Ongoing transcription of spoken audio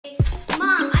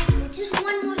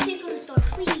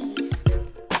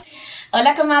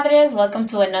Hola Comadres, welcome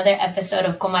to another episode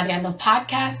of Comadreando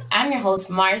podcast. I'm your host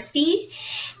Marcy,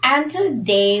 and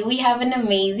today we have an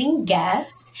amazing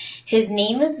guest. His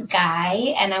name is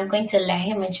Guy, and I'm going to let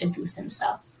him introduce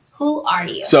himself. Who are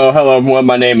you? So, hello everyone.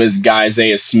 My name is Guy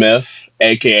Smith,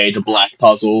 aka the Black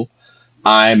Puzzle.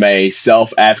 I'm a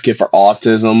self-advocate for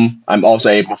autism. I'm also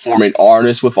a performing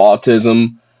artist with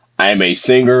autism. I'm a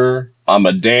singer. I'm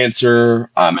a dancer.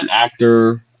 I'm an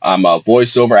actor. I'm a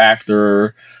voiceover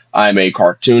actor. I'm a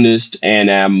cartoonist,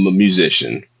 and I'm a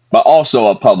musician, but also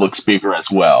a public speaker as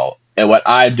well. And what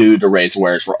I do to raise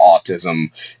awareness for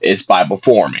autism is by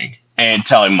performing and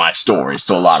telling my stories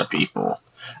to a lot of people.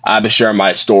 I've been sharing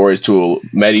my stories to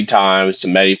many times, to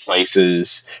many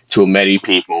places, to many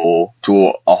people,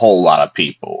 to a whole lot of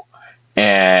people.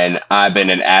 And I've been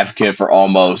an advocate for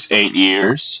almost 8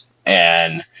 years,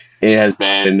 and it has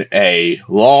been a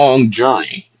long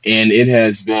journey, and it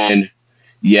has been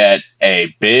yet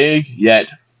a big, yet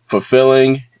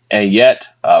fulfilling, and yet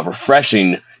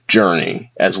refreshing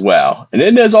journey as well. And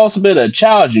it has also been a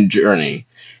challenging journey.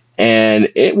 And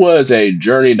it was a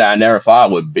journey that I never thought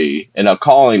I would be, and a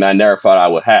calling I never thought I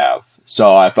would have.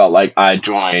 So I felt like I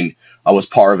was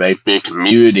part of a big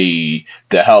community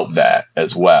to help that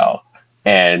as well.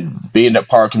 And being a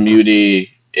part of community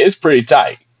is pretty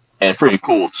tight and pretty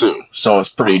cool too. So it's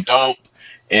pretty dope,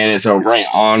 and it's a great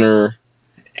honor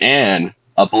and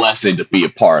a blessing to be a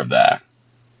part of that.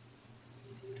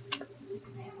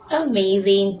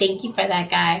 Amazing. Thank you for that,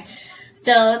 Guy.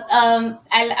 So I'm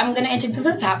going to introduce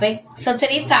the topic. So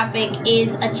today's topic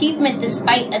is achievement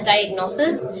despite a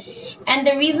diagnosis. And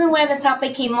the reason why the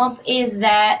topic came up is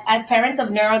that as parents of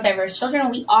neurodiverse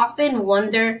children, we often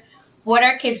wonder what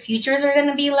our kids' futures are going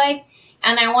to be like.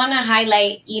 And I want to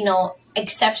highlight,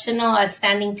 exceptional,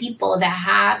 outstanding people that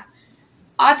have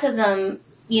autism,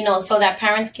 so that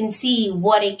parents can see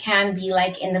what it can be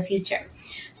like in the future.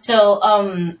 So,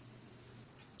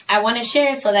 I want to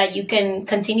share so that you can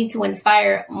continue to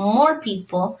inspire more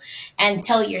people and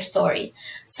tell your story.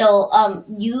 So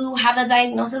you have the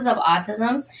diagnosis of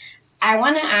autism. I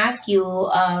want to ask you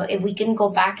if we can go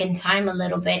back in time a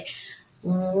little bit.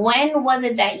 When was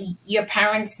it that your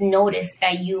parents noticed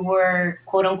that you were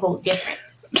quote unquote different?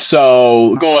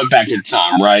 So going back in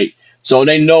time, right? So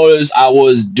they noticed I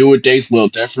was doing things a little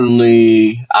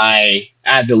differently. I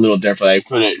acted a little differently. I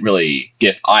couldn't really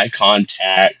get eye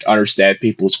contact, understand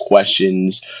people's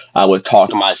questions. I would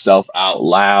talk to myself out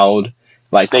loud,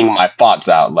 like thinking my thoughts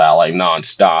out loud, like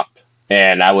nonstop.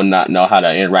 And I would not know how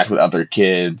to interact with other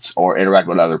kids or interact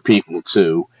with other people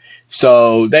too.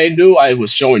 So they knew I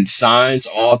was showing signs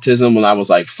of autism when I was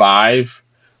like 5,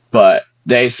 but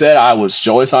they said I was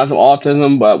showing signs of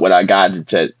autism, but when I got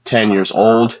to 10 years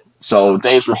old, so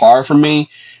things were hard for me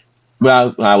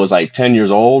when I was like 10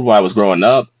 years old, when I was growing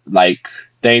up. Like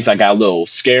things, I got a little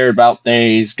scared about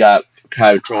things, got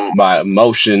kind of controlled by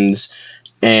emotions,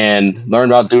 and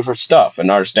learned about different stuff and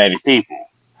understanding people.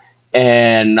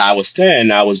 And I was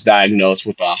 10, I was diagnosed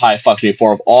with a high functioning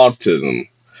form of autism.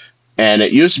 And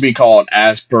it used to be called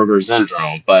Asperger's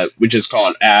syndrome, but we just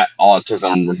call it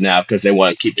autism now because they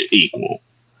want to keep it equal.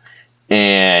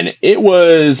 And it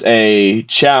was a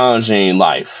challenging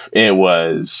life. It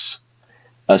was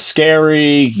a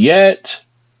scary, yet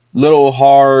little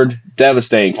hard,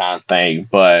 devastating kind of thing.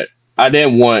 But I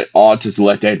didn't want autism to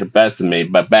let take the best of me.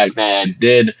 But back then, I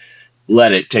did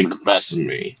let it take the best of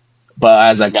me. But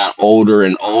as I got older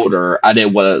and older, I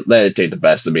didn't want to let it take the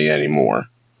best of me anymore.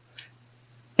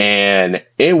 And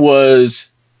it was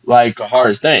like the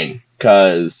hardest thing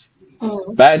because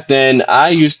back then, I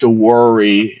used to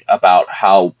worry about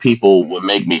how people would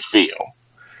make me feel.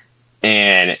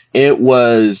 And it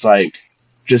was like,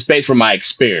 just based on my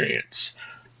experience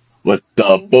with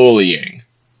the bullying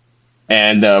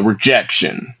and the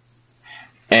rejection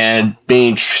and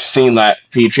being treated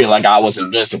like I was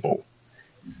invisible.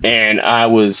 And I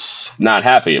was not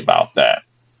happy about that.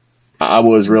 I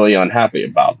was really unhappy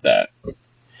about that.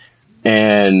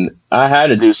 And I had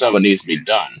to do something that needs to be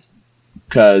done.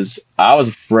 Because I was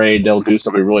afraid they'll do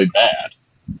something really bad.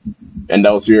 And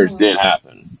those fears did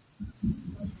happen.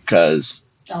 Because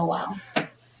oh wow,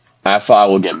 I thought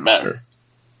it would get better.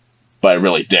 But it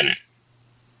really didn't.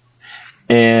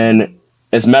 And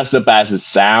as messed up as it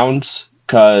sounds,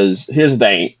 because here's the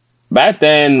thing. Back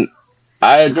then,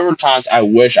 there were times I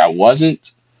wish I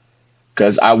wasn't.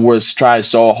 Because I was trying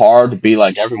so hard to be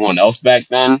like everyone else back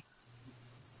then.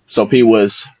 So people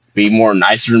would be more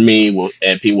nicer to me,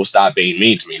 and people would stop being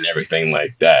mean to me and everything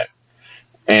like that.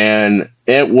 And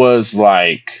it was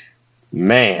like,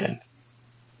 man,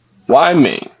 why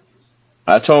me?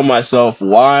 I told myself,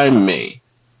 why me?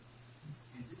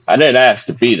 I didn't ask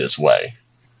to be this way.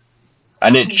 I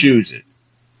didn't choose it.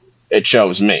 It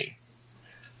chose me.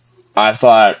 I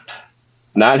thought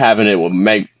not having it would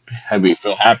have me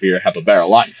feel happier, have a better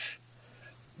life.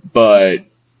 But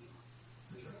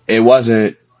it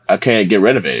wasn't. I can't get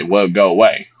rid of it. It won't go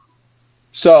away.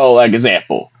 So, like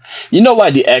example,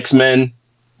 like the X-Men,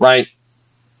 right?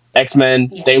 X-Men,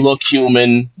 Yeah. they look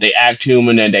human, they act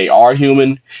human, and they are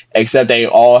human, except they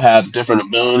all have different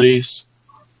abilities.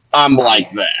 I'm like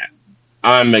Yeah.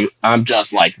 that. I'm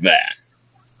just like that.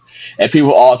 And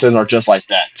people often are just like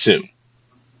that too.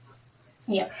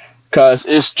 Yeah. Cause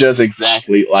it's just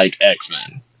exactly like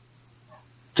X-Men.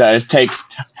 So it takes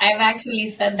I've actually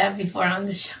said that before on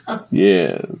the show.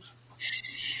 yes.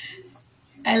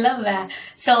 I love that.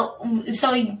 So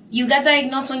you got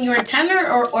diagnosed when you were 10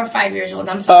 or 5 years old?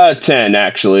 I'm sorry. 10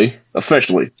 actually.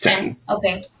 Officially 10. 10.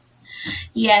 Okay.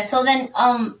 Yeah. So then,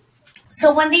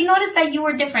 so when they noticed that you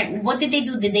were different, what did they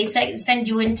do? Did they send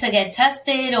you in to get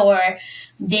tested, or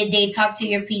did they talk to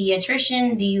your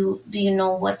pediatrician? Do you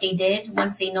know what they did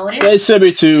once they noticed? They sent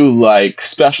me to like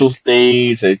special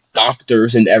things and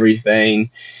doctors and everything.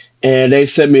 And they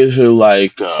sent me to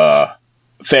like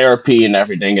therapy and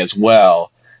everything as well.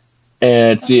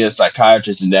 And see a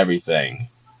psychiatrist and everything.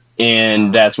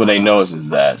 And that's what they noticed is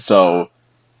that. So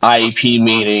IEP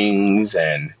meetings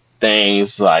and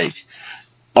things like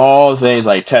all things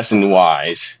like testing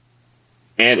wise.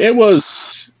 And it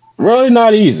was really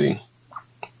not easy.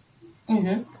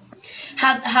 Mm-hmm.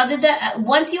 How did that,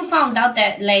 once you found out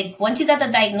that, like, once you got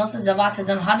the diagnosis of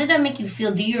autism, how did that make you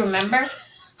feel? Do you remember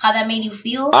how that made you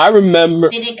feel? I remember.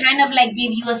 Did it kind of like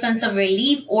give you a sense of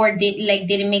relief, or did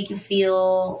it make you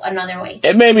feel another way?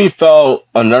 It made me feel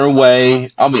another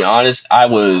way. I'll be honest, I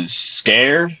was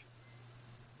scared.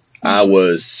 I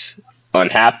was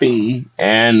unhappy,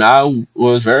 and I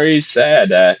was very sad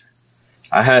that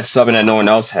I had something that no one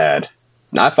else had.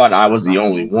 And I thought I was the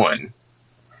only one,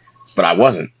 but I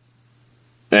wasn't.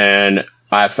 And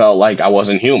I felt like I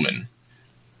wasn't human.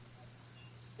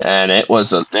 And it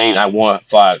was a thing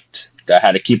thought that I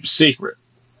had to keep a secret.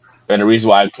 And the reason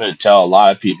why I couldn't tell a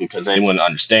lot of people because they wouldn't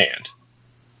understand.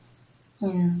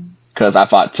 Because I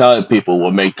thought telling people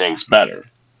would make things better.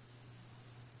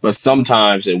 But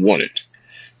sometimes it wouldn't.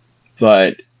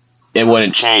 But it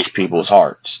wouldn't change people's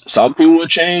hearts. Some people would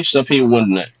change, some people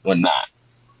would not.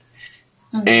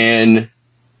 And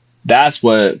that's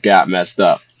what got messed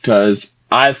up. Because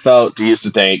I used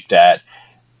to think that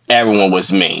everyone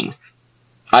was mean.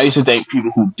 I used to think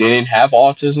people who didn't have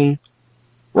autism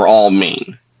were all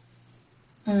mean.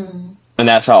 And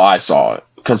that's how I saw it.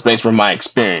 Because based on my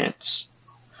experience.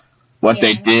 What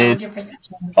they did,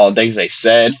 all the things they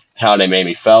said, how they made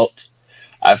me felt,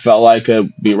 I felt like I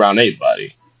could be around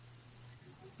anybody.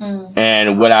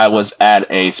 And when I was at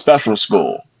a special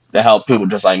school that helped people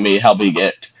just like me, helped me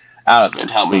get out of it,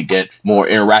 helped me get more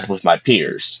interactive with my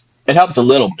peers. It helped a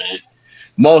little bit,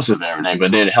 most of everything,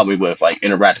 but then it helped me with like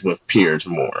interacting with peers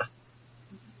more.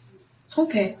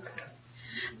 Okay.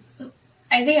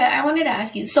 Isaiah, I wanted to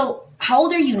ask you, so how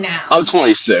old are you now? I'm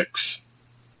 26.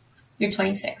 You're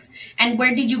 26. And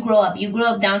where did you grow up? You grew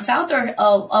up down south or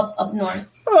up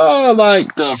north?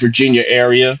 Like the Virginia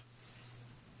area.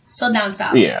 So down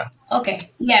south. Yeah. Okay.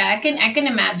 Yeah, I can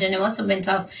imagine. It must have been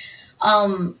tough.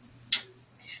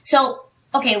 So,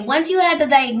 okay, once you had the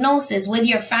diagnosis with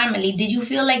your family, did you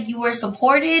feel like you were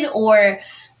supported or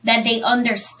that they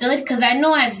understood? Because I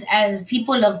know as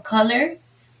people of color,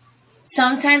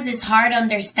 sometimes it's hard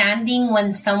understanding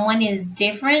when someone is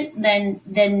different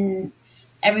than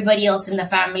everybody else in the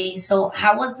family. So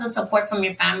how was the support from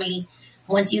your family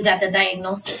once you got the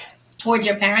diagnosis towards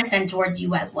your parents and towards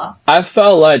you as well? I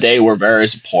felt like they were very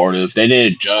supportive. They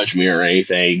didn't judge me or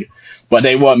anything, but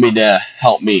they want me to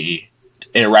help me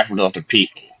interact with other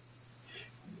people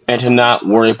and to not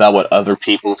worry about what other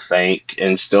people think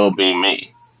and still be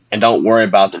me. And don't worry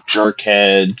about the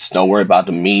jerkheads. Don't worry about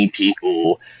the mean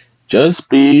people. Just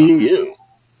be you.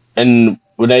 And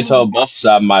when they tell both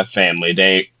sides of my family,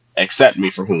 they accept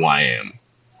me for who I am.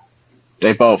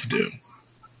 They both do.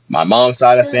 My mom's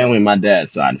side of the family, my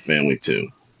dad's side of the family too.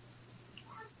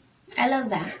 I love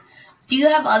that. Do you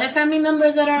have other family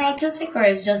members that are autistic, or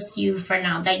is just you for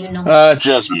now that you know?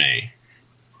 Just me.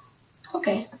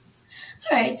 Okay.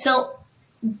 All right. So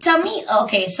tell me,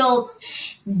 okay, so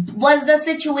was the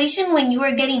situation when you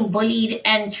were getting bullied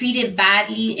and treated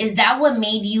badly, is that what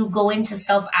made you go into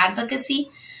self-advocacy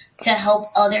to help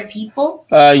other people?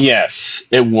 Yes,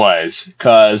 it was.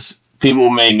 Because people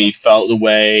made me felt the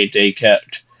way. They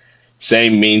kept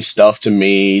saying mean stuff to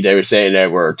me. They were saying I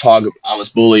was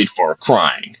bullied for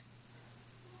crying.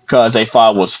 Because they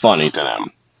thought it was funny to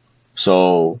them.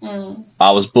 So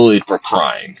I was bullied for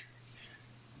crying.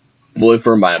 bullied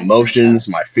for my That's messed up. emotions,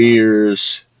 my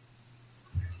fears.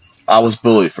 I was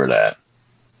bullied for that.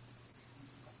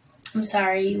 I'm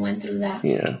sorry you went through that.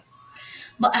 Yeah.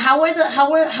 But how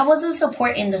was the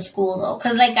support in the school though?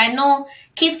 Because like I know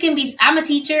kids can be. I'm a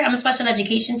teacher. I'm a special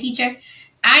education teacher.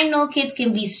 I know kids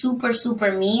can be super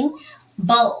super mean.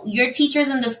 But your teachers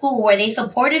in the school, were they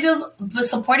supportive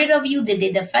of you? Did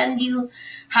they defend you?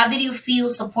 How did you feel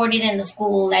supported in the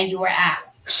school that you were at?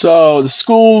 So the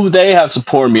school, they have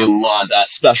supported me a lot.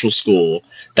 That special school,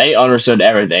 they understood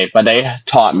everything, but they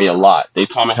taught me a lot. They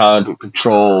taught me how to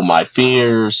control my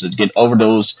fears, to get over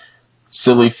those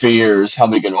silly fears, help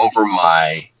me get over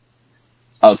my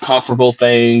uncomfortable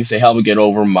things. They help me get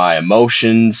over my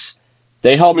emotions.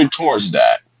 They help me towards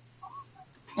that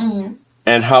Mm-hmm.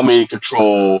 and help me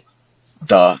control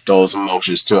those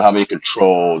emotions too. Help me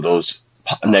control those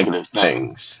negative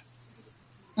things.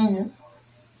 Mm-hmm.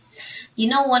 You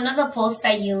know, one of the posts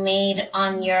that you made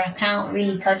on your account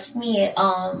really touched me.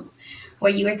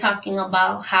 Where you were talking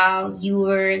about how you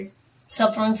were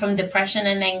suffering from depression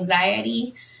and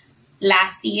anxiety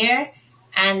last year,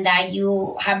 and that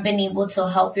you have been able to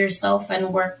help yourself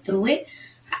and work through it.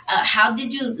 How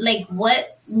did you like?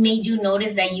 What made you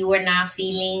notice that you were not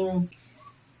feeling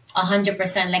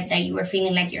 100% like that? You were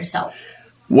feeling like yourself.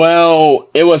 Well,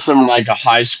 it was some like a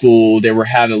high school. They were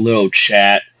having a little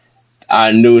chat.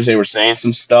 I knew they were saying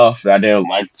some stuff that I didn't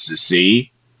like to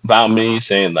see about me,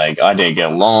 saying like I didn't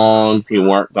get along, people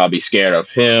weren't gonna be scared of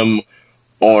him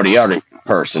or the other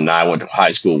person I went to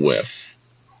high school with.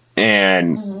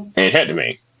 And Mm-hmm. it hit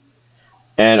me.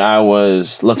 And I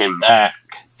was looking back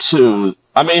to,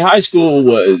 I mean, high school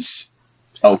was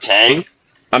okay.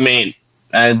 I mean,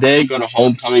 I did go to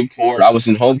homecoming court. I was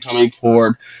in homecoming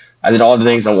court. I did all the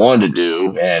things I wanted to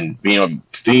do, and being on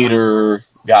theater,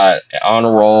 got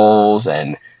honor rolls,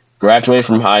 and graduated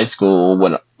from high school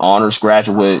with an honors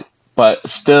graduate. But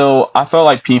still, I felt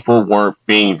like people weren't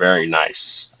being very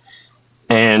nice.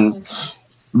 And Okay.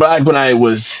 back when I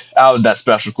was out of that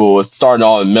special school, it started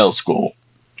all in middle school.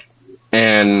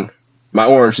 And my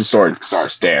origin story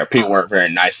starts there. People weren't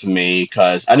very nice to me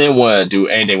because I didn't want to do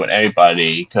anything with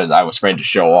anybody because I was afraid to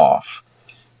show off.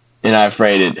 And I was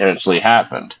afraid it eventually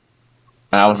happened.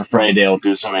 And I was afraid they'll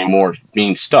do something more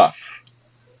mean stuff.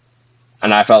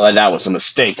 And I felt like that was a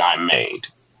mistake I made.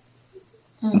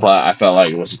 Mm-hmm. But I felt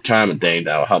like it was a time thing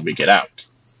that would help me get out.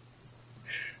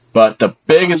 But the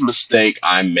biggest mistake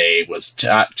I made was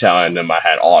telling them I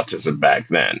had autism back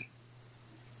then.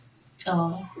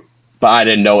 Oh. But I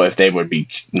didn't know if they would be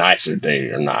nicer to me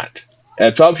or not.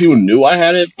 And some people knew I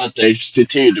had it, but they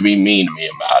continued to be mean to me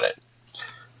about it.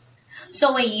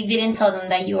 So wait, you didn't tell them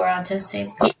that you were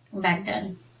autistic back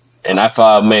then? And I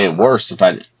thought it made it worse if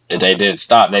they didn't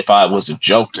stop. They thought it was a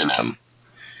joke to them.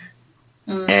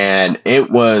 Mm. And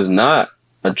it was not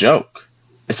a joke.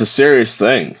 It's a serious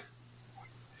thing.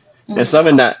 It's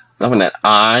something that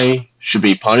I should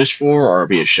be punished for or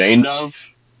be ashamed of,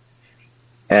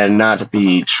 and not to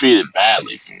be treated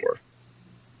badly for.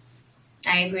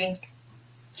 I agree.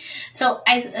 So,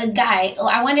 as a guy,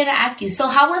 I wanted to ask you. So,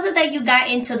 how was it that you got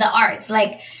into the arts?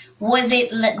 Like, was it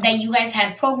that you guys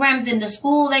had programs in the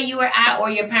school that you were at, or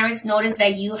your parents noticed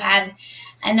that you had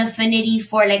an affinity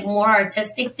for like more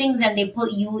artistic things, and they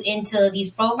put you into these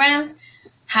programs?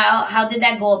 How did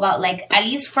that go about? Like, at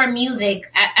least for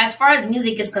music, as far as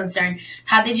music is concerned,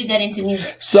 how did you get into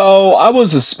music? So I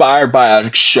was inspired by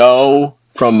a show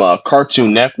from a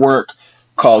Cartoon Network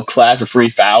called Class of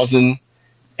 3000,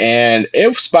 and it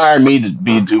inspired me to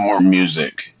do more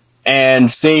music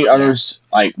and seeing others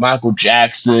like Michael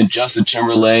Jackson, Justin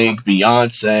Timberlake,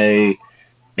 Beyonce,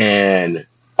 and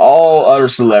all other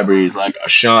celebrities like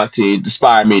Ashanti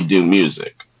inspired me to do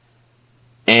music.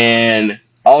 And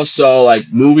also,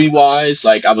 like movie wise,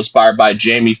 like I was inspired by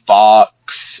Jamie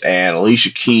Foxx and Alicia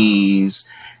Keys,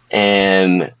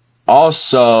 and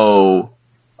also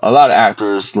a lot of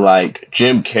actors like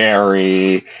Jim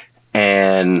Carrey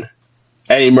and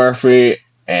Eddie Murphy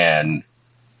and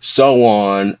so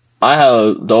on. I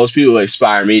have those people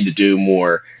inspire me to do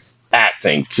more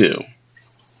acting too.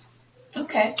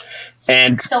 Okay.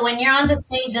 And So when you're on the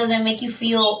stage, does it make you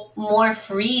feel more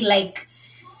free? Like,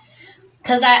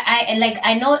 because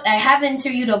I know I have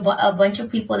interviewed a bunch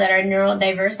of people that are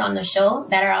neurodiverse on the show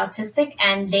that are autistic,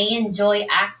 and they enjoy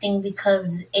acting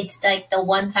because it's like the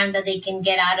one time that they can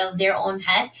get out of their own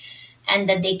head and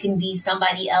that they can be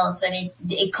somebody else, and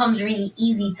it comes really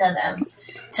easy to them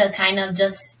to kind of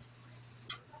just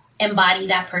embody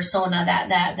that persona,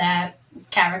 that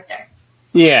character.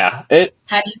 yeah,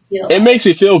 How do you feel it about makes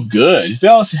me feel good.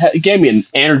 It gave me an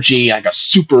energy, like a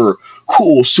super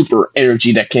cool, super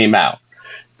energy that came out.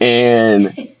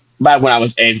 And back when I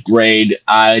was 8th grade,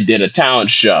 I did a talent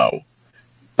show.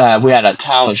 We had a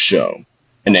talent show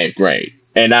in 8th grade,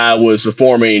 and I was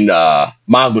performing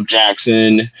Michael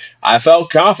Jackson. I felt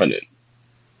confident.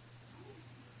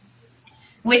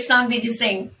 Which song did you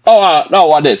sing? Oh,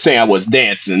 no, I didn't sing. I was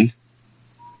dancing.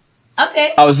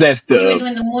 Okay. I was dancing. You were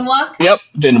doing the moonwalk? Yep,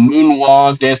 did the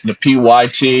moonwalk, dancing the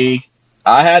PYT.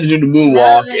 I had to do the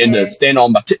Love moonwalk and to it. stand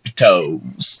on my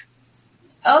tiptoes.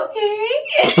 Okay.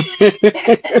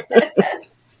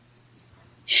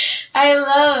 I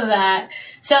love that.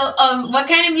 So, what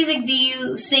kind of music do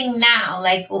you sing now?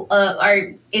 Like,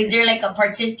 is there like a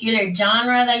particular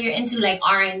genre that you're into, like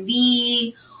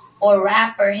R&B or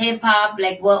rap or hip hop?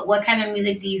 Like, what kind of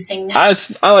music do you sing now?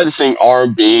 I like to sing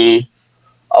R&B,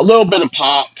 a little bit of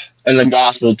pop, and the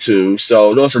gospel too.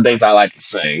 So those are things I like to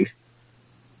sing.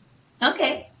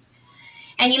 Okay.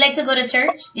 And you like to go to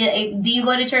church? Do you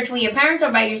go to church with your parents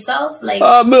or by yourself? Like,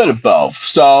 A bit of both.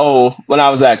 So when I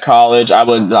was at college, I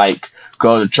would like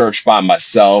go to church by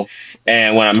myself,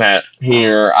 and when I'm at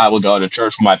here, I would go to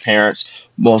church with my parents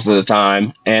most of the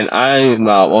time. And I'm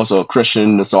also a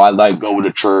Christian, so I like go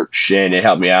to church, and it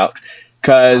helped me out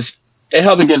because it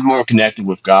helped me get more connected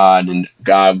with God and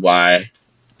why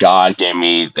God gave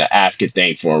me the advocate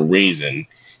thing for a reason.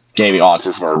 Gave me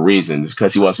autism for a reason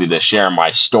because he wants me to share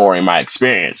my story, my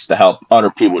experience to help other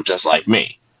people just like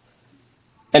me.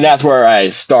 And that's where I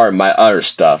started my other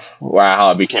stuff,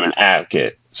 how I became an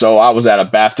advocate. So I was at a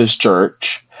Baptist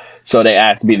church, so they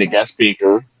asked me to guest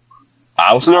speaker.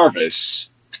 I was nervous,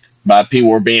 but people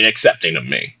were being accepting of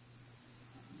me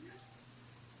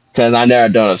because I never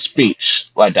done a speech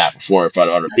like that before in front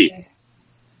of other people.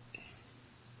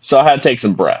 So I had to take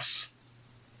some breaths.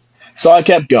 So I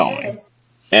kept going.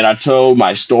 And I told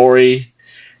my story,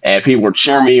 and people were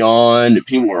cheering me on.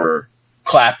 People were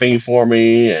clapping for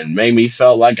me and made me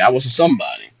feel like I was a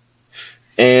somebody.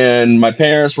 And my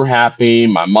parents were happy.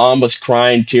 My mom was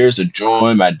crying tears of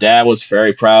joy. My dad was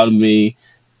very proud of me.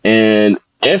 And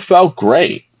it felt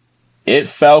great. It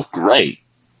felt great.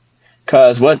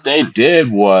 Because what they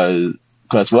did was,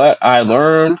 because what I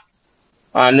learned,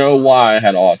 I know why I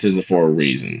had autism for a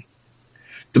reason.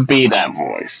 To be that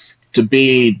voice. To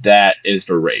be that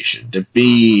inspiration, to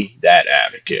be that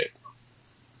advocate.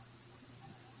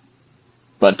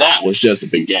 But that was just the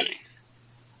beginning.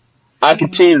 I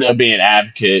continued to be an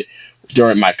advocate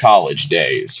during my college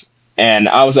days. And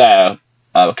I was at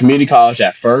a community college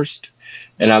at first,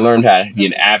 and I learned how to be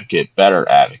an advocate, better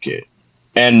advocate.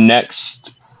 And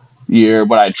next year,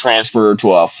 when I transferred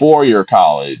to a 4-year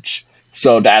college,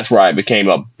 so that's where I became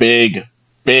a big,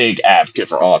 big advocate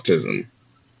for autism.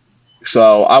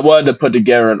 So I wanted to put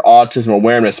together an Autism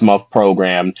Awareness Month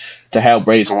program to help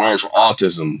raise awareness for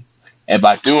autism. And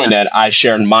by doing that, I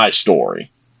shared my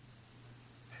story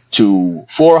to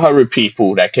 400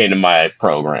 people that came to my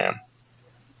program.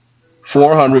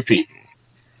 400 people.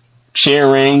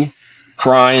 Cheering,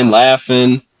 crying,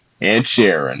 laughing, and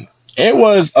sharing. It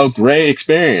was a great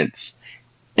experience.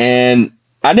 And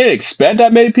I didn't expect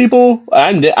that many people.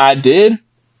 I did.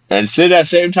 And at the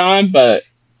same time, but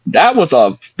that was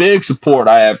a big support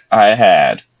I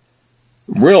had.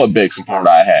 Really big support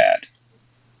I had.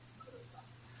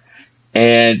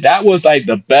 And that was like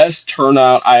the best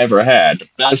turnout I ever had. The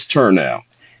best turnout.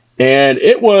 And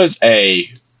it was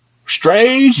a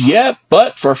strange, yet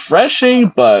but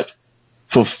refreshing, but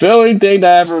fulfilling thing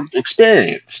that I ever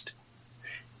experienced.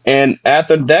 And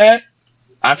after that,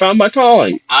 I found my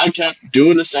calling. I kept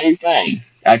doing the same thing.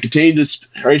 I continued to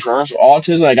raise awareness for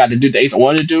autism. I got to do things I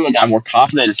wanted to do. I got more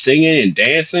confident in singing and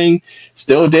dancing.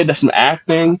 Still did some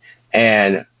acting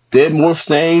and did more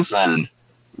things and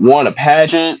won a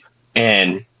pageant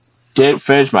and did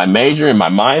finish my major and my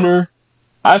minor.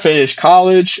 I finished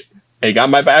college and got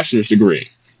my bachelor's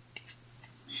degree.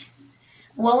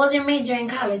 What was your major in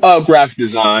college? Graphic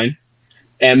design,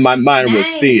 and my minor was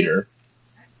theater.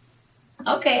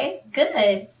 Okay,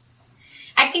 good.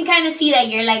 I can kind of see that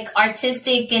you're like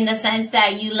artistic in the sense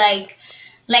that you like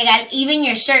even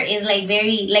your shirt is like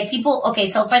very like people. Okay,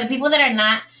 so for the people that are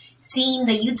not seeing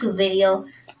the YouTube video,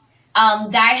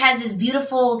 Guy has this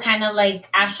beautiful kind of like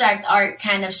abstract art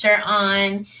kind of shirt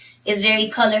on. It's very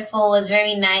colorful. It's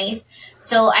very nice.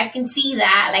 So I can see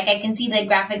that. Like I can see the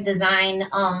graphic design.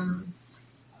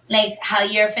 Like how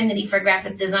your affinity for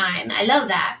graphic design. I love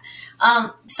that.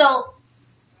 So.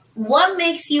 What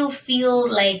makes you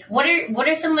feel like what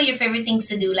are some of your favorite things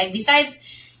to do, like besides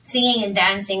singing and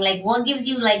dancing? Like what gives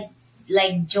you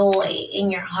like joy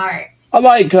in your heart? I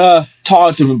like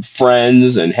talking to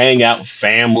friends and hang out with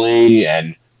family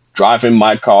and driving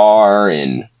my car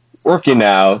and working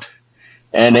out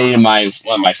And they my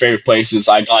one of my favorite places.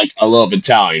 I love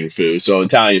Italian food, so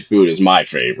Italian food is my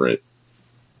favorite.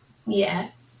 Yeah.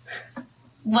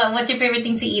 What's your favorite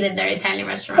thing to eat in their Italian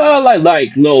restaurant?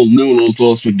 Like little noodles,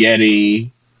 little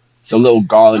spaghetti, some little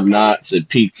garlic Okay. knots, and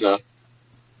pizza,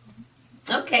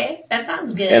 Okay. That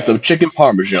sounds and some good. chicken So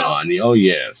parmesan. Oh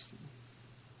yes.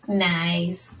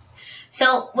 nice.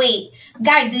 So wait,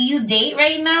 Guy, do you date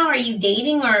right now? Are you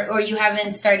dating or you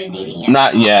haven't started dating yet?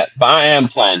 Not yet, but I am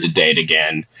planning to date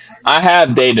again. I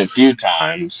have dated a few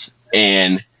times,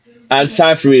 and it's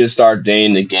time for me to start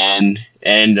dating again.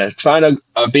 And it's fine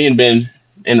being been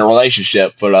in a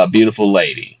relationship with a beautiful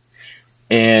lady,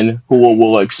 and who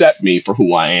will accept me for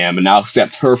who I am, and I'll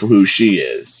accept her for who she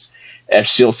is, if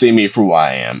she'll see me for who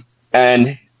I am.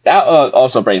 And that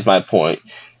also brings my point.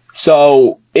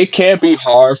 So it can be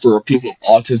hard for people with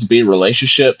autism to be in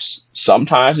relationships.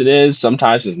 Sometimes it is,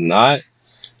 sometimes it's not.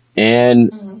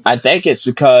 And Hmm. I think it's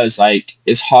because like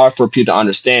it's hard for people to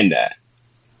understand that.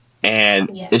 And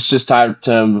Yeah. it's just hard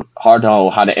to know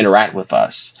how to interact with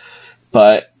us.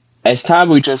 But it's time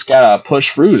we just gotta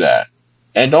push through that.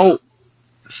 And don't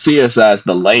see us as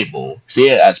the label. See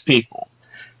it as people.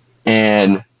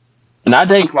 And I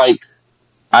think like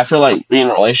I feel like being in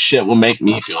a relationship will make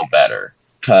me feel better.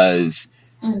 Cause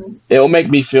Hmm. it will make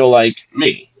me feel like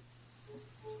me.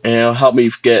 And it'll help me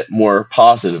get more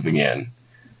positive again.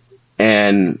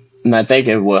 And I think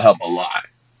it will help a lot.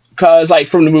 Cause like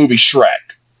from the movie Shrek,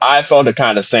 I felt the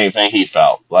kind of same thing he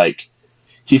felt. Like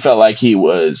he felt like he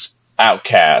was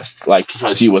outcast, like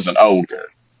because he was an ogre.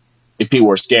 And people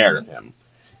were scared of Hmm. him.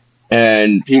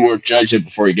 And people were judging him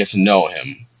before he gets to know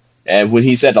him. And when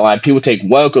he said the line, people take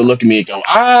one good look at me and go,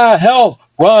 ah, help,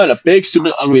 run, a big,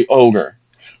 stupid, ugly ogre.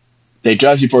 They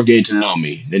judge you before getting to know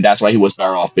me. And that's why he was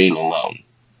better off being alone.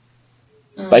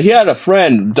 But he Hmm. had a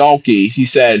friend, Donkey. He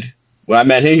said, when I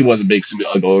met him, he was a big, stupid,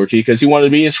 ugly ogre because he wanted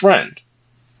to be his friend.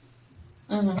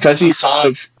 Hmm. Because he saw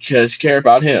him, because he cared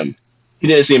about him. He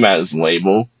didn't see him as a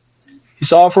label. He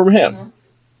saw it from him. Hmm.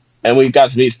 And when we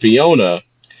got to meet Fiona,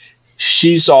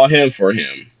 she saw him for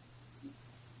him.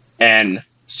 And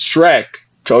Shrek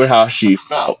told her how she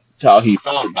felt, how he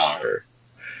felt about her.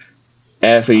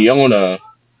 And Fiona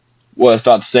was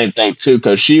thought the same thing too,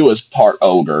 because she was part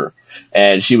ogre,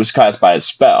 and she was cast by a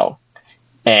spell,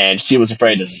 and she was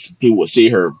afraid that Hmm. people would see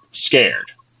her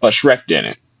scared. But Shrek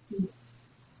didn't,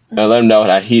 and let him know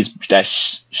that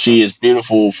she is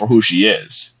beautiful for who she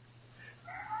is.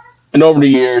 And over the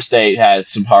years, they had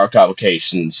some hard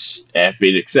complications and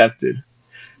been accepted.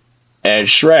 And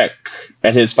Shrek,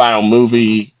 at his final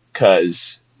movie,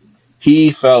 because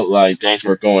he felt like things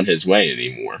weren't going his way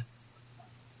anymore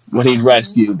when he Hmm.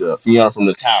 rescued Fiona from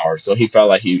the tower. So he felt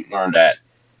like he learned that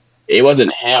it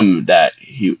wasn't him that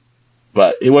he,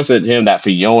 but it wasn't him that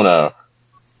Fiona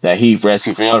that he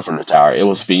rescued Fiona from the tower. It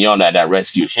was Fiona that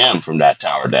rescued him from that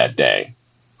tower that day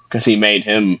because she made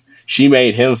him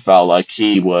feel like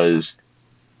he was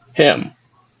him.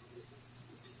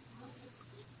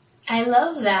 I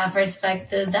love that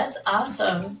perspective. That's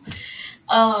awesome.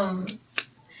 Um,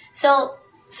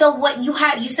 so what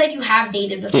you said you have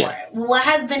dated Yeah, before. What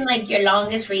has been like your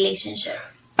longest relationship?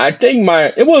 I think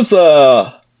it was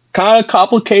a kind of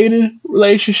complicated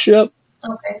relationship.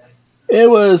 Okay. It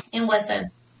was, In what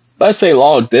sense? let's say,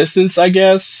 long distance, I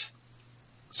guess.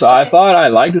 So I Okay. thought I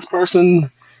liked this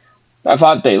person. I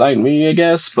thought they liked me, I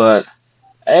guess, but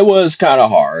it was kind of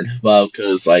hard, well,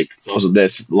 because like social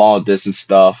this long distance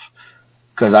stuff.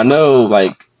 Because I know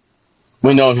like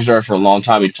we know each other for a long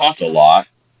time. We talked a lot,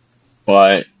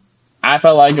 but I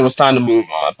felt like it was time to move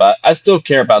on. But I still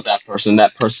care about that person.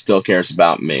 That person still cares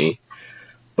about me.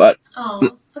 But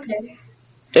Oh, okay.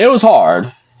 it was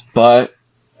hard. But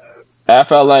I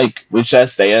felt like we should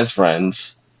stay as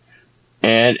friends,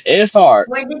 and it's hard.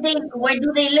 Where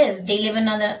do they live? They live in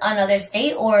another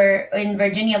state or in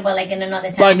Virginia but like in another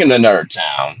Like town? in another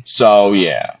town. So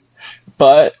yeah,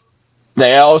 but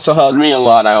they also helped me a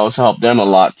lot. I also helped them a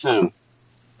lot too,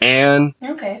 and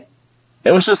Okay.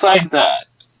 it was just like that.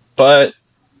 But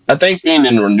I think being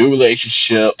in a new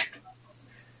relationship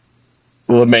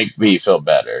will make me feel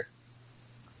better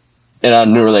in a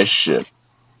new relationship.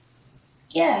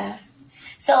 Yeah.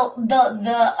 So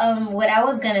the what I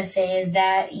was gonna say is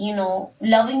that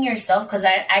loving yourself, because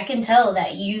I can tell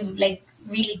that you like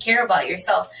really care about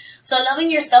yourself. So loving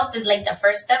yourself is like the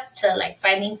first step to like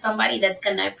finding somebody that's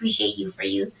gonna appreciate you for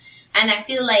you. And I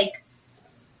feel like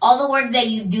all the work that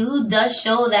you do does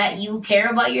show that you care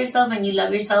about yourself and you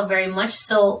love yourself very much.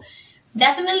 So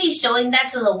definitely showing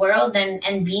that to the world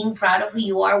and being proud of who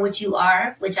you are, which you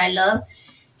are, which I love,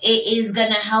 it is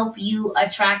gonna help you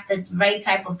attract the right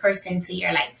type of person to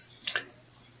your life.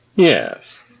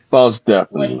 Yes. Most What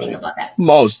do you think definitely. about that?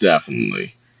 Most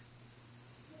definitely.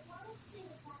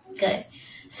 Good.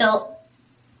 So,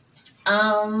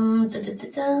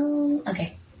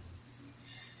 okay.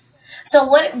 So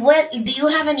what do you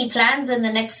have any plans in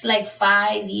the next like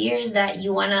 5 years that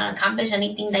you want to accomplish?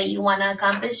 Anything that you want to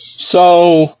accomplish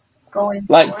So, going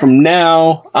like forward? from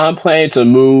now, I'm planning to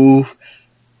move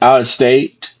out of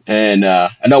state, and I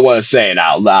don't want to say it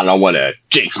out loud. I don't want to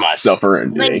jinx myself or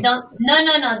Wait, anything. don't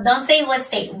no, don't say what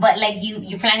state, but like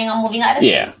you're planning on moving out of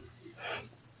Yeah, state.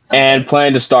 and Okay.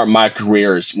 plan to start my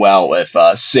career as well with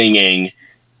singing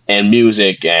and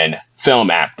music and film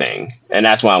acting, and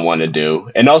that's what I want to do.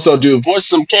 And also do voice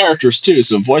some characters too.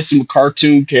 So voice some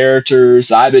cartoon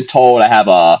characters. I've been told I have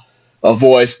a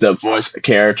voice to voice the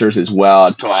characters as well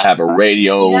until I have a You have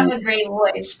radio a great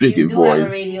voice. You speaking do have a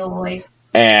voice. radio voice.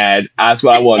 And that's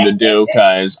what I wanted to do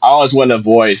because I always wanted to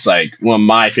voice like one of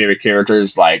my favorite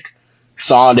characters, like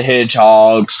Sonic the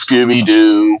Hedgehog, Scooby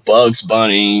Doo, Bugs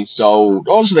Bunny. So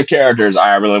those are the characters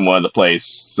I really wanted to play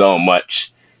so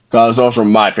much because those are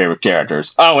my favorite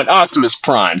characters. Oh, and Optimus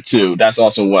Prime too. That's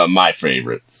also one of my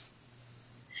favorites.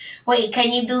 Wait,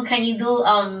 can you do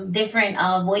different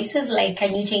voices? Like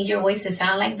can you change your voice to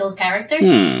sound like those characters?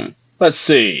 Let's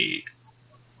see.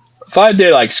 If I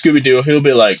did like Scooby Doo, he'll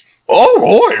be like, "Oh,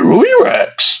 boy, Ruby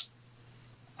Rex."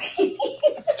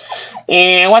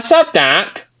 And what's up,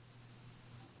 Doc?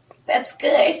 That's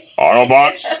good.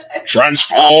 Autobots,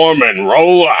 transform and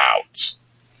roll out.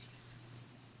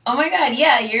 Oh my god,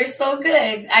 yeah, you're so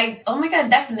good. Oh my god,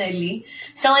 definitely.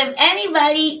 So if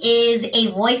anybody is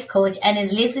a voice coach and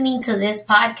is listening to this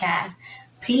podcast,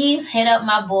 please hit up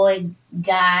my boy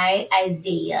Guy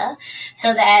Isaiah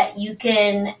so that you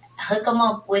can hook him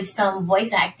up with some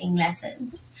voice acting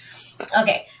lessons.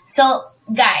 Okay, so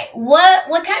Guy,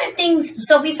 what kind of things?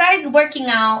 So besides working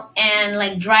out and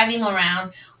like driving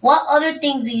around, what other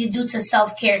things do you do to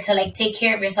self-care to like take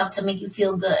care of yourself to make you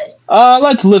feel good? I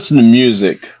like to listen to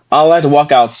music. I like to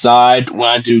walk outside when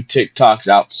I do TikToks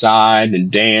outside and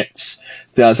dance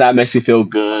because that makes me feel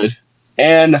good.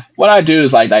 And what I do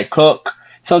is like I cook.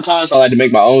 Sometimes I like to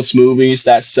make my own smoothies.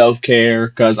 That's self care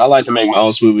because I like to make my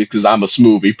own smoothies because I'm a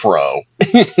smoothie pro.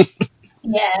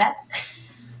 Yeah.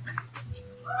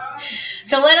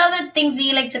 So what other things do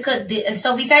you like to cook?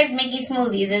 So besides making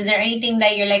smoothies, is there anything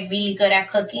that you're like really good at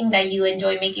cooking that you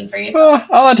enjoy making for yourself?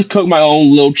 I like to cook my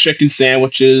own little chicken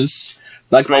sandwiches.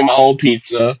 Like to make my own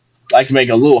pizza. Like to make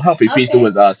a little healthy pizza Okay.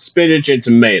 with spinach and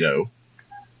tomato.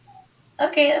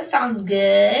 Okay, that sounds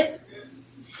good.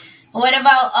 What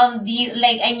about do you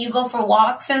like and you go for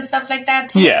walks and stuff like that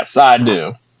too? Yes, I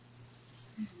do.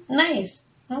 Nice.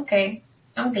 Okay.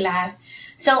 I'm glad.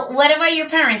 So what about your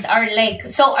parents? Are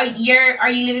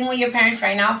you living with your parents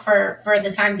right now for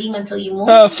the time being until you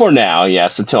move? For now,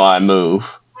 yes, until I move.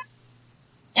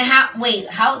 And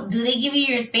how do they give you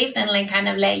your space and like kind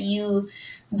of let you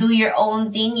do your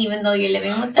own thing even though you're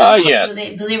living with them? Or Yes.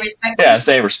 do they respect you? Yes,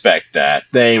 they respect that.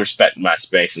 They respect my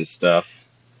space and stuff.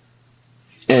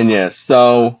 And yes,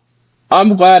 so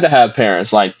I'm glad to have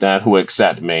parents like that who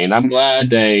accept me, and I'm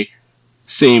glad they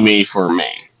see me for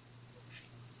me.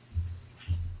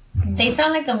 They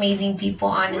sound like amazing people,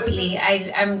 honestly.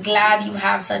 I'm glad you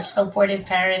have such supportive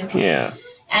parents Yeah.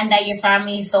 and that your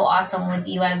family is so awesome with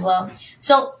you as well.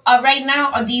 So right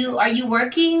now, are you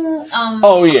working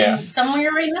Oh yeah. in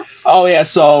somewhere right now? Oh yeah.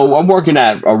 So I'm working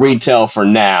at a retail for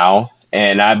now,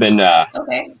 and I've been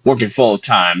Okay. working full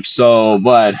time. So,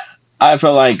 but I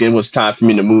felt like it was time for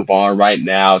me to move on right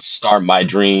now to start my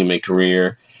dream and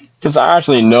career because I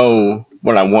actually know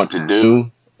what I want to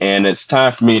do, and it's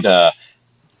time for me to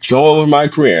go over my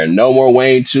career. No more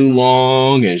waiting too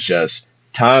long. It's just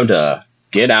time to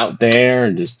get out there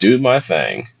and just do my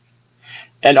thing.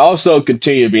 And also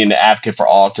continue being the advocate for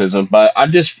autism. But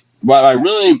what I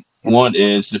really want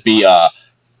is to be a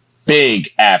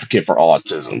big advocate for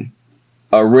autism.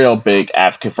 A real big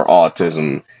advocate for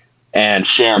autism. And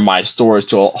share my stories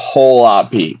to a whole lot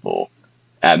of people.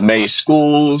 At many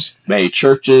schools, many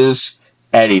churches,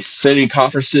 at these city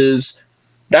conferences.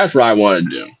 That's what I want to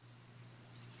do.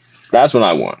 That's what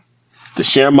I want. To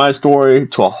share my story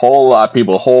to a whole lot of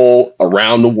people whole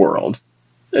around the world.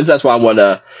 And that's why I want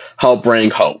to help bring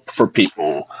hope for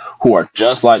people who are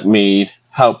just like me,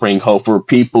 help bring hope for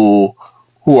people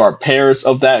who are parents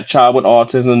of that child with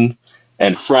autism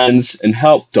and friends and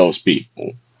help those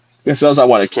people. It's those I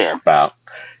want to care about.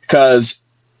 Because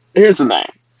here's the thing.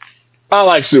 I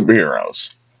like superheroes.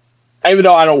 Even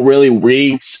though I don't really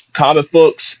read comic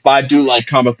books, but I do like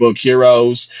comic book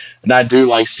heroes, and I do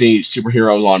like seeing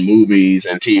superheroes on movies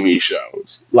and TV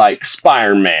shows, like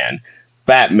Spider-Man,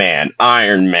 Batman,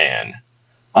 Iron Man,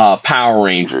 Power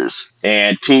Rangers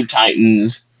and Teen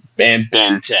Titans and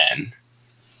Ben 10.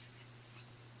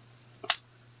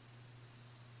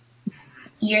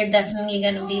 You're definitely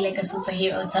gonna be like a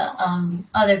superhero to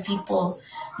other people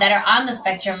that are on the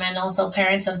spectrum, and also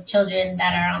parents of children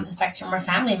that are on the spectrum, or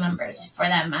family members for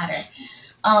that matter.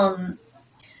 Um,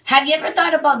 have you ever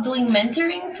thought about doing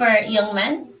mentoring for young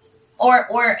men,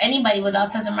 or anybody with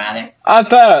autism rather?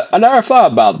 I never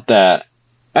thought about that.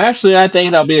 Actually, I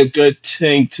think that'll be a good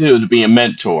thing too to be a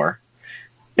mentor.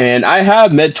 And I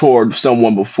have mentored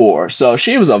someone before, so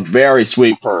she was a very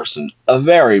sweet person, a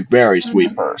very, very sweet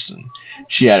Hmm. person.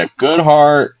 She had a good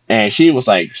heart, and she was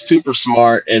like super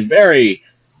smart and very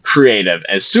creative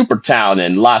and super talented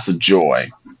and lots of joy.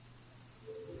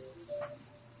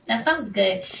 That sounds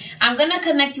good. I'm gonna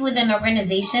connect you with an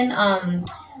organization.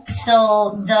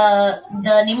 So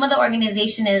the name of the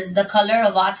organization is The Color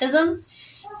of Autism,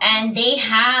 and they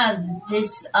have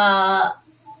this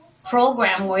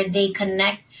program where they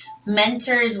connect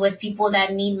mentors with people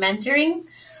that need mentoring.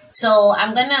 So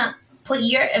I'm gonna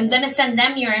send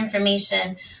them your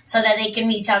information so that they can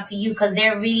reach out to you, because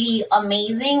they're really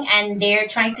amazing and they're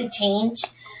trying to change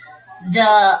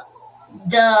the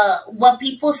what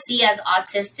people see as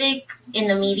autistic in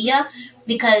the media,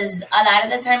 because a lot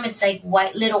of the time it's like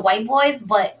little white boys,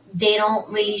 but they don't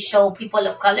really show people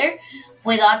of color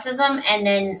with autism. And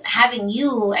then having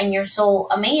you, and you're so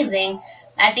amazing,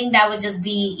 I think that would just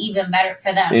be even better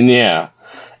for them. And yeah.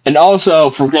 And also,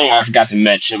 for thing I forgot to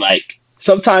mention, like,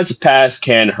 sometimes the past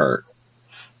can hurt.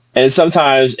 And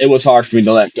sometimes it was hard for me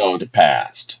to let go of the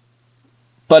past.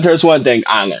 But there's one thing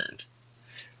I learned.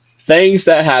 Things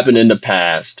that happened in the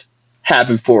past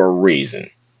happen for a reason.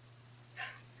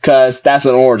 Because that's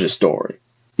an origin story.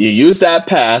 You use that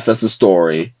past as a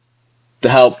story to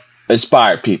help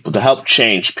inspire people, to help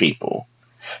change people,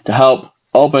 to help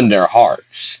open their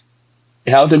hearts,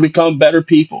 to help them become better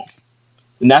people.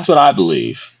 And that's what I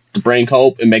believe, to bring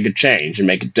hope and make a change and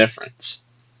make a difference.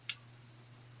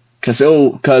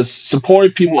 Because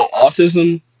supporting people with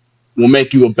autism will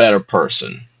make you a better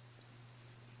person.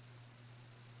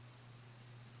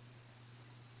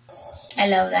 I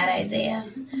love that, Isaiah.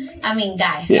 I mean,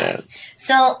 Guy, Yeah. sorry.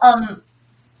 So,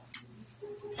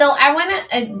 so I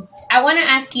wanna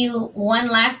ask you one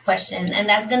last question, and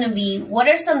that's gonna be, what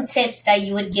are some tips that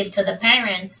you would give to the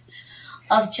parents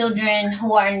of children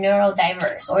who are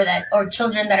neurodiverse, or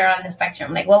children that are on the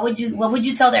spectrum? Like, what would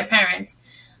you tell their parents?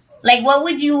 Like, what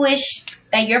would you wish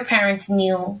that your parents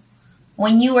knew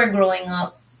when you were growing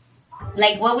up?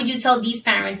 Like, what would you tell these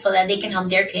parents so that they can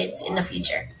help their kids in the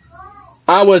future?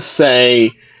 I would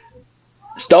say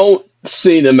don't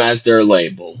see them as their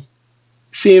label.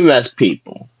 See them as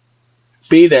people.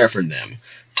 Be there for them.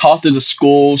 Talk to the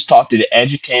schools, talk to the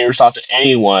educators, talk to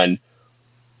anyone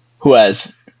who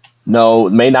has no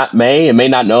may not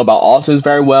know about autism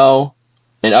very well,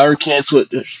 and other kids with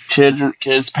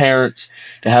kids parents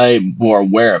to help you more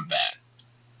aware of that.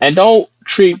 And don't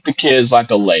treat the kids like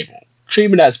a label. Treat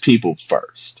them as people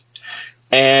first.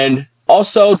 And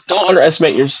also, don't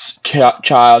underestimate your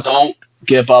child. Don't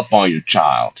give up on your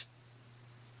child.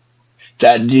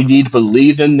 That you need to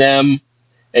believe in them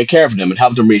and care for them and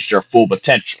help them reach their full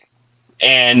potential.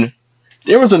 And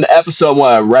there was an episode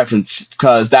where I referenced,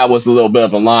 because that was a little bit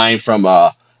of a line from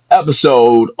a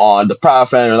episode on the Proud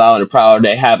Family Loud and the Proud.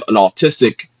 They have an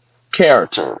autistic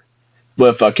character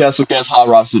with Kessel Guest Hot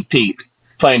Ross and Pete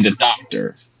playing the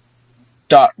doctor.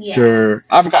 Yeah.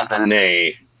 I forgot the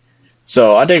name.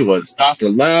 So I think it was Dr.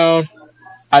 Loud.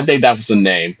 I think that was the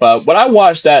name. But when I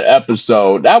watched that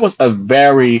episode, that was a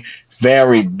very,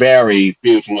 very, very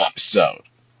beautiful episode.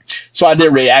 So I did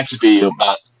a reaction video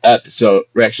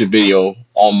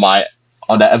on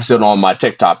that episode on my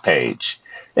TikTok page.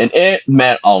 And it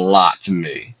meant a lot to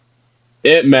me.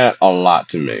 It meant a lot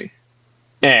to me.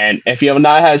 And if you have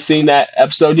not had seen that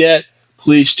episode yet,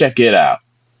 please check it out.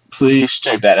 Please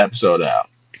check that episode out.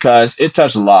 Because it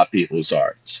touched a lot of people's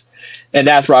hearts. And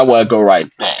that's where I want to go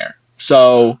right there.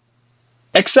 So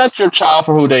accept your child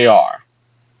for who they are.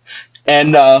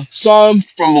 And song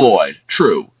from Lloyd,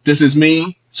 True. This is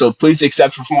me, so please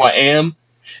accept me for who I am.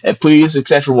 And please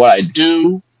accept for what I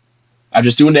do. I'm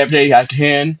just doing everything I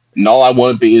can, and all I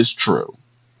want to be is true.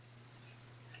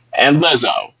 And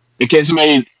Lizzo, in case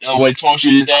somebody told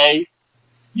you today,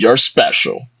 you're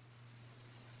special.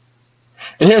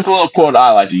 And here's a little quote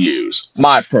I like to use,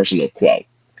 my personal quote.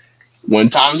 When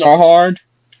times are hard,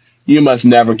 you must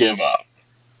never give up.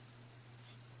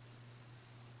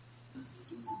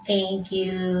 Thank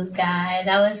you, Guy.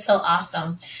 That was so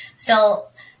awesome. So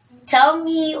tell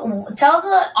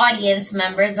the audience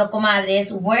members, the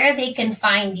comadres, where they can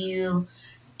find you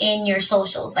in your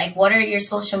socials. Like, what are your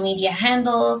social media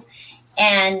handles?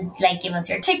 And like, give us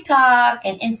your TikTok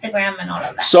and Instagram and all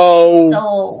of that.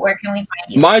 So where can we find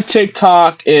you? My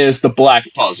TikTok is the Black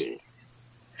Puzzle.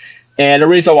 And the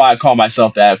reason why I call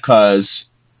myself that, because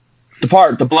the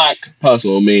Black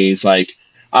Puzzle means like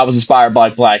I was inspired by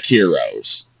Black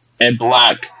heroes and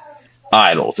Black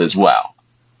idols as well.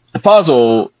 The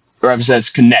puzzle represents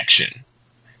connection,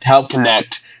 to help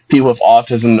connect people with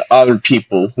autism to other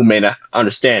people who may not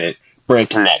understand it, bring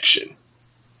connection.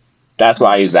 That's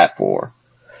what I use that for.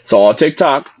 So on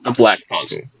TikTok, the Black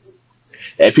Puzzle.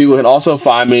 And people can also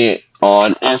find me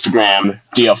on Instagram,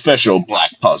 the official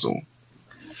Black Puzzle.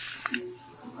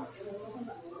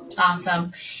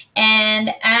 Awesome.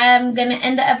 And I'm going to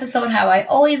end the episode how I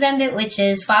always end it, which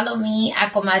is follow me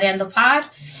at Comadreando Pod.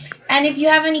 And if you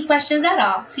have any questions at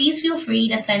all, please feel free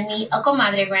to send me a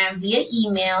Comadre-Gram via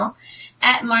email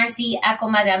at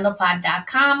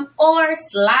Marcy@Comadreandopod.com or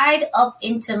slide up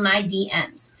into my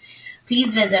DMs.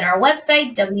 Please visit our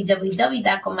website,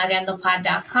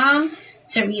 www.comadreandopod.com,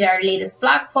 to read our latest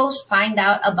blog post, find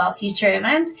out about future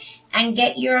events, and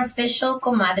get your official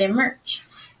Comadre merch.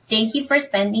 Thank you for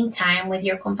spending time with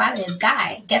your compadres.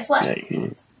 Guy, guess what?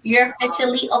 You're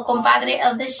officially a compadre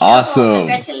of the show. Awesome.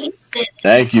 Congratulations.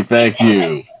 Thank you.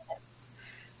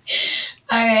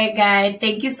 All right, guys.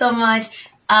 Thank you so much.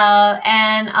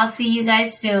 And I'll see you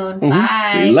guys soon. Bye.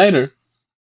 See you later.